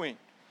 years in between.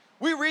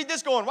 We read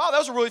this going, wow, that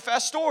was a really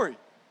fast story.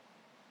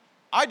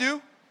 I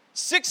do.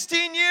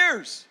 16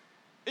 years.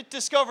 It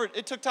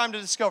took time to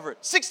discover it.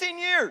 16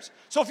 years.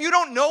 So if you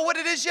don't know what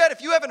it is yet,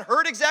 if you haven't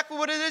heard exactly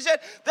what it is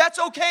yet, that's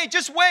okay.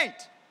 Just wait.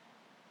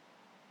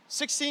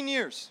 16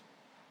 years.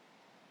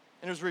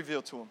 And it was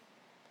revealed to him.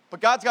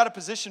 But God's got a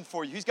position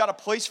for you. He's got a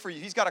place for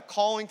you. He's got a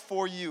calling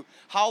for you.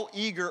 How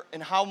eager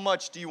and how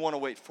much do you want to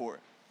wait for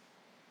it?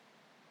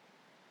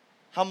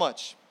 How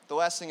much? The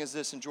last thing is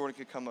this, and Jordan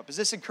could come up. Is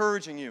this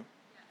encouraging you?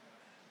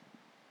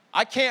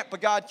 I can't, but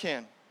God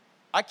can.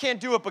 I can't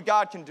do it, but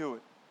God can do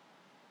it.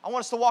 I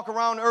want us to walk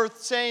around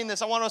earth saying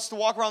this. I want us to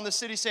walk around the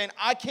city saying,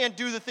 I can't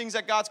do the things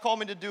that God's called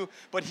me to do,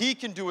 but he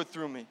can do it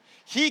through me.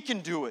 He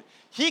can do it.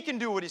 He can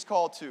do what he's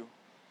called to.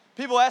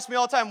 People ask me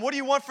all the time, what do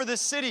you want for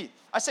this city?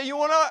 I say, you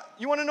want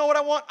to know what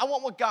I want? I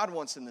want what God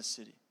wants in this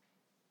city.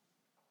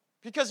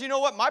 Because you know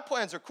what? My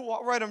plans are cool.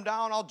 I'll write them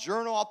down. I'll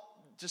journal. I'll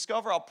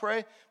discover. I'll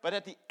pray. But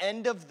at the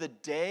end of the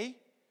day,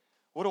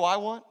 what do I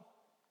want?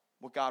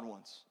 What God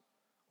wants.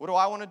 What do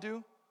I want to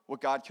do?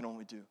 What God can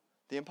only do.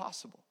 The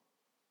impossible.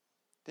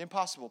 The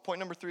impossible. Point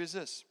number 3 is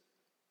this.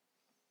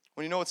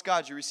 When you know it's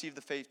God, you receive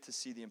the faith to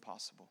see the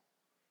impossible.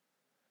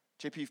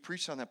 JP, you've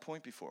preached on that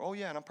point before. Oh,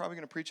 yeah, and I'm probably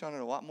going to preach on it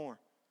a lot more.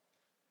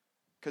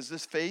 Because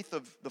this faith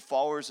of the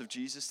followers of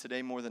Jesus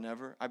today more than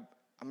ever, I'm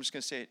just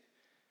going to say it,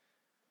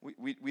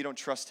 we don't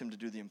trust him to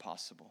do the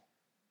impossible.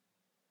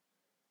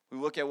 We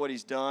look at what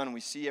he's done, and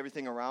we see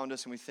everything around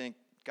us, and we think,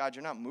 God,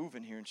 you're not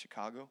moving here in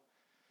Chicago.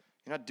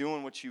 You're not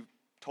doing what you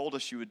told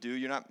us you would do.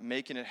 You're not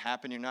making it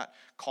happen. You're not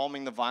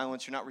calming the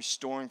violence. You're not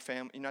restoring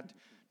family.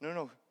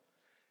 No.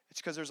 It's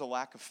because there's a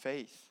lack of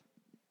faith.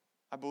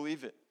 I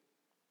believe it.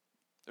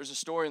 There's a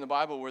story in the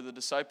Bible where the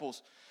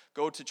disciples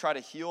go to try to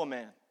heal a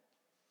man,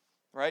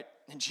 right?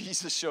 And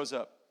Jesus shows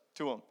up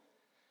to them. And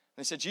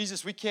they said,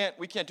 Jesus, we can't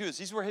do this.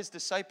 These were his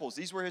disciples.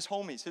 These were his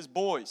homies, his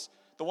boys,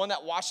 the one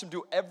that watched him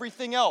do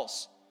everything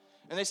else.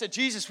 And they said,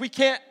 Jesus, we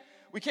can't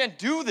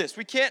do this.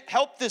 We can't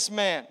help this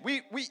man.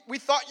 We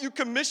thought you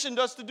commissioned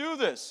us to do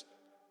this.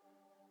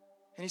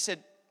 And he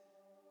said,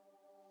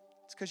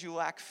 it's because you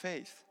lack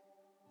faith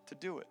to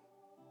do it.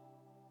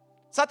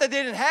 It's not that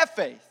they didn't have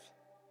faith.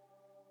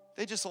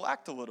 They just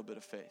lacked a little bit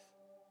of faith.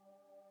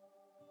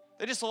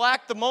 They just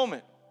lacked the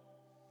moment.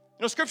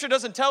 You know, Scripture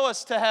doesn't tell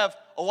us to have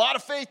a lot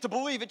of faith to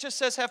believe. It just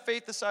says have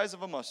faith the size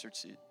of a mustard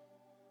seed.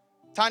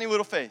 Tiny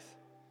little faith.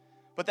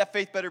 But that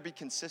faith better be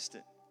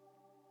consistent.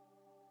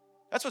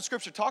 That's what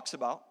Scripture talks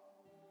about.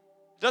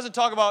 It doesn't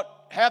talk about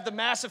have the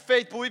massive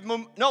faith, believe.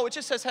 No, it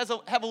just says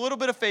have a little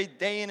bit of faith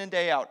day in and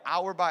day out,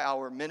 hour by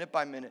hour, minute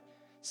by minute,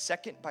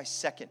 second by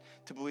second,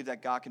 to believe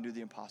that God can do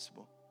the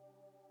impossible.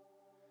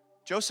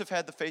 Joseph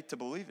had the faith to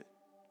believe it.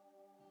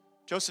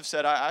 Joseph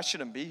said, I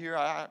shouldn't be here.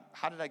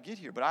 How did I get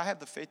here? But I have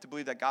the faith to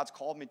believe that God's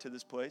called me to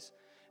this place.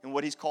 And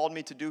what he's called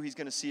me to do, he's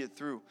going to see it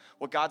through.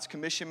 What God's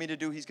commissioned me to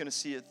do, he's going to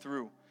see it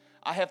through.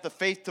 I have the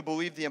faith to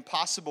believe the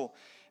impossible.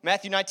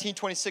 Matthew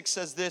 19:26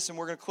 says this, and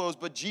we're going to close.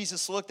 But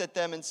Jesus looked at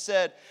them and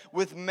said,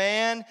 with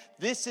man,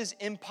 this is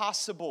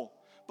impossible.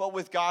 But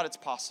with God, it's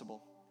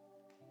possible.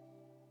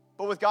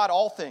 But with God,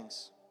 all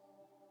things.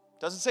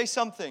 Doesn't say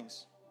some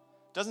things.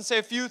 Doesn't say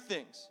a few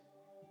things.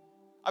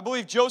 I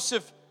believe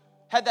Joseph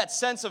had that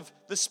sense of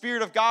the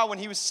Spirit of God when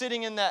he was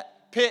sitting in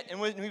that pit and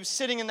when he was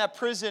sitting in that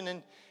prison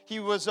and he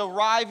was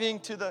arriving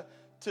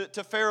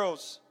to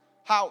Pharaoh's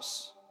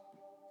house.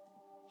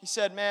 He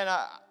said, man,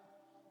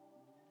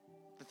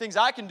 the things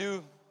I can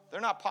do, they're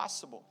not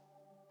possible.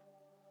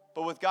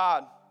 But with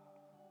God,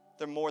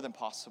 they're more than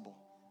possible.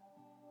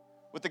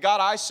 With the God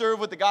I serve,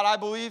 with the God I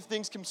believe,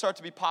 things can start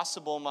to be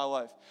possible in my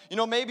life. You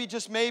know, maybe,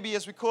 just maybe,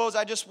 as we close,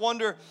 I just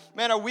wonder,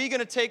 man, are we going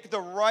to take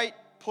the right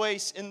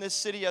place in this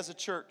city as a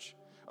church?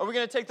 Are we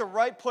going to take the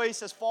right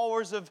place as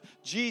followers of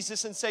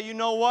Jesus and say, you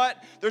know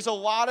what? There's a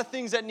lot of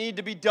things that need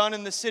to be done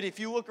in the city. If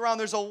you look around,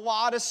 there's a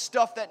lot of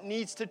stuff that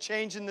needs to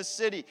change in the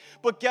city.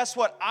 But guess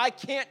what? I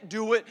can't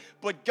do it,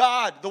 but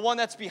God, the one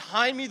that's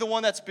behind me, the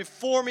one that's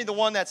before me, the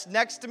one that's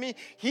next to me,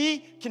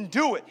 he can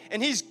do it,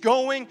 and he's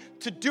going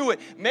to do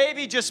it.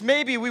 Maybe, just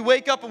maybe, we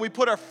wake up and we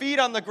put our feet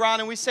on the ground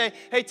and we say,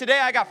 hey, today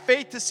I got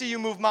faith to see you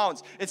move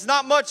mountains. It's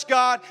not much,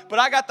 God, but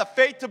I got the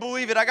faith to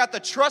believe it. I got the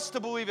trust to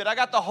believe it. I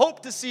got the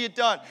hope to see it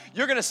done.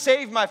 You're going to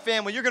save my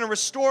family. You're going to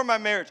restore my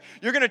marriage.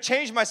 You're going to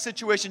change my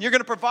situation. You're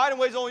going to provide in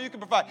ways only you can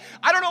provide.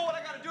 I don't know what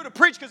I got to do to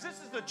preach because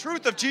this is the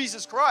truth of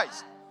Jesus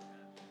Christ.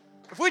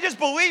 If we just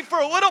believe for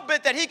a little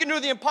bit that he can do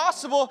the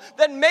impossible,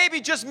 then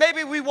maybe, just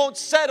maybe, we won't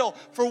settle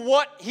for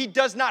what he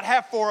does not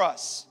have for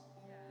us.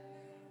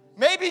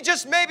 Maybe,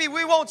 just maybe,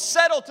 we won't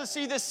settle to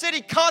see this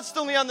city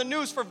constantly on the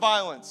news for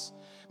violence.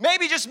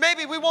 Maybe, just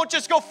maybe, we won't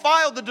just go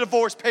file the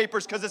divorce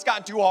papers because it's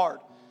gotten too hard.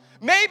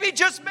 Maybe,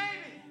 just maybe.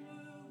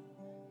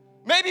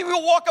 Maybe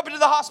we'll walk up into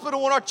the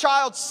hospital when our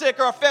child's sick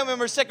or our family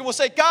member is sick and we'll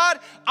say, God,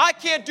 I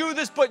can't do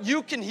this, but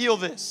you can heal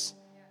this.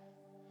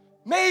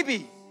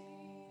 Maybe.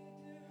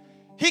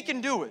 He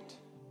can do it.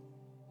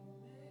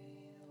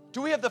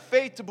 Do we have the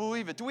faith to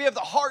believe it? Do we have the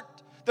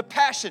heart, the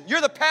passion?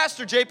 You're the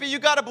pastor, JP. You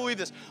got to believe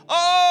this.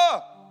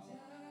 Oh!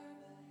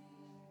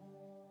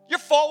 You're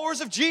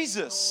followers of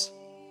Jesus.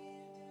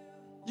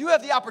 You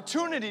have the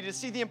opportunity to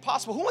see the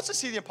impossible. Who wants to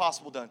see the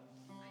impossible done?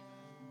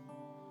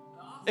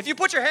 If you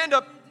put your hand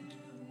up,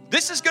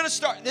 this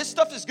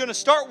stuff is going to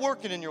start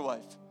working in your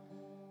life.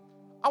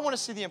 I want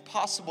to see the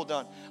impossible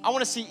done. I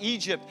want to see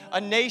Egypt, a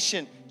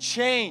nation,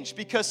 change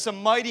because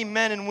some mighty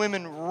men and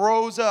women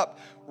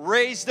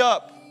raised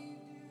up,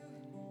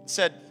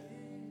 said,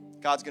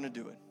 God's going to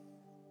do it.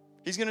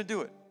 He's going to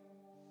do it.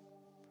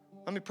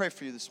 Let me pray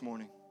for you this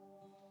morning.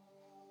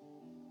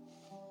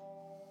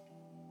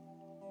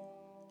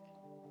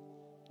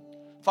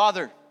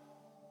 Father,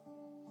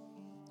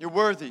 you're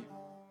worthy.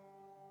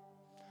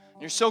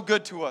 You're so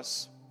good to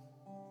us.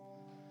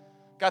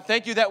 God,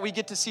 thank you that we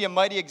get to see a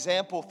mighty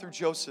example through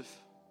Joseph.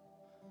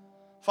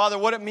 Father,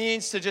 what it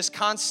means to just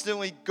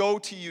constantly go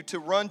to you, to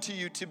run to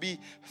you, to be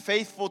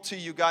faithful to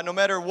you, God, no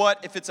matter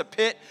what, if it's a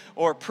pit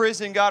or a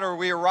prison, God, or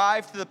we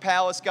arrive to the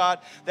palace, God,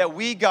 that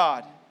we,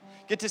 God,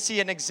 get to see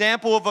an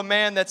example of a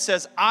man that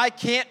says, I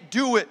can't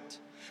do it,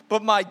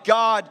 but my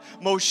God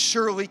most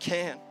surely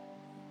can.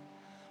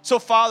 So,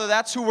 Father,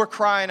 that's who we're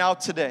crying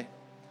out today.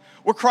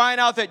 We're crying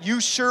out that you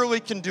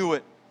surely can do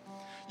it.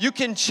 You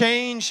can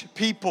change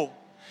people.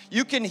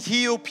 You can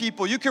heal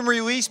people. You can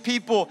release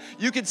people.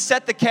 You can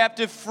set the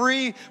captive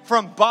free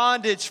from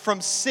bondage,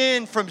 from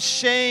sin, from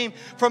shame,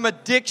 from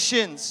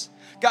addictions.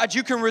 God,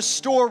 you can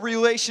restore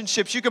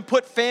relationships. You can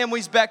put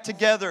families back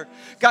together.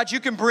 God,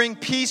 you can bring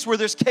peace where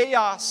there's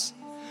chaos.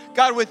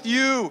 God, with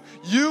you,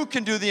 you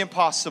can do the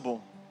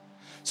impossible.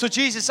 So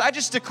Jesus, I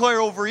just declare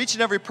over each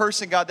and every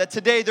person, God, that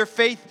today their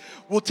faith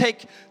will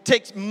take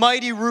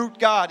mighty root,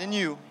 God, in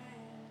you.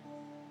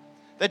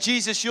 That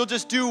Jesus, you'll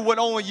just do what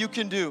only you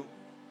can do.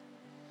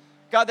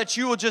 God, that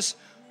you will just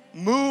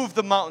move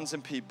the mountains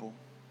and people.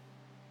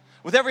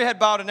 With every head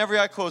bowed and every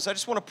eye closed, I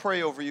just want to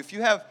pray over you. If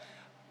you have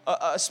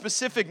a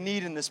specific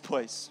need in this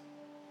place,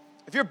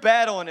 if you're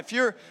battling, if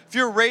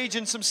you're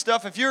raging some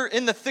stuff, if you're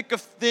in the thick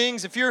of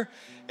things, if you're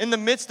in the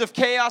midst of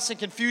chaos and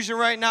confusion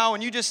right now,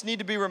 and you just need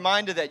to be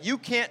reminded that you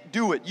can't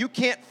do it, you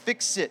can't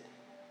fix it,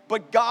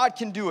 but God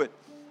can do it.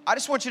 I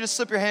just want you to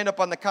slip your hand up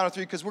on the count of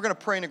 3 because we're going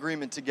to pray in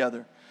agreement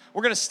together.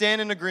 We're going to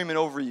stand in agreement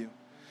over you.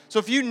 So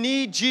if you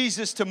need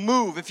Jesus to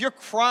move, if you're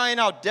crying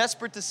out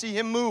desperate to see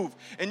him move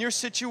in your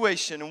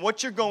situation and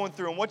what you're going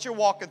through and what you're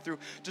walking through,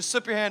 just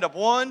slip your hand up.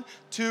 1,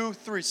 2,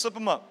 3. Slip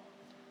them up.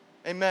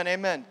 Amen,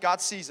 amen.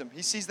 God sees them.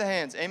 He sees the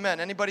hands.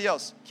 Amen. Anybody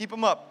else? Keep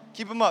them up.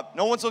 Keep them up.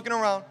 No one's looking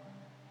around.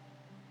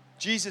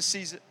 Jesus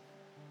sees it.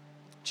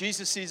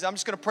 Jesus sees it. I'm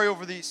just going to pray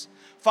over these.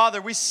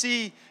 Father, we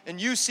see, and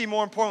you see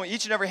more importantly,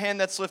 each and every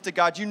hand that's lifted,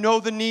 God. You know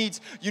the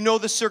needs. You know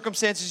the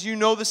circumstances. You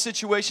know the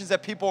situations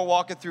that people are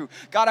walking through.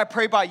 God, I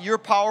pray by your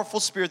powerful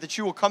Spirit that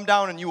you will come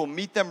down and you will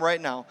meet them right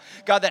now.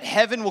 God, that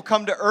heaven will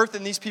come to earth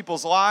in these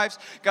people's lives.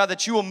 God,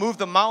 that you will move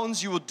the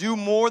mountains. You will do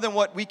more than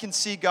what we can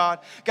see, God.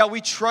 God,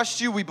 we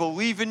trust you. We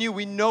believe in you.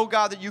 We know,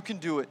 God, that you can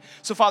do it.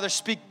 So, Father,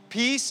 speak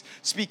peace,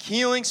 speak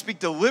healing, speak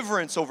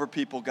deliverance over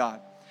people, God.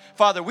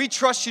 Father, we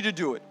trust you to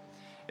do it.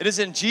 It is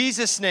in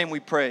Jesus' name we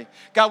pray.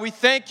 God, we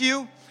thank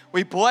you.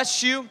 We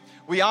bless you.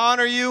 We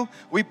honor you.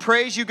 We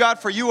praise you, God,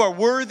 for you are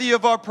worthy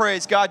of our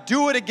praise. God,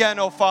 do it again,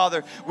 oh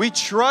Father. We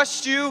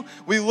trust you.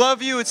 We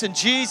love you. It's in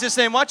Jesus'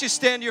 name. Why don't you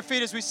stand to your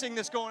feet as we sing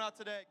this going out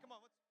today? Come on.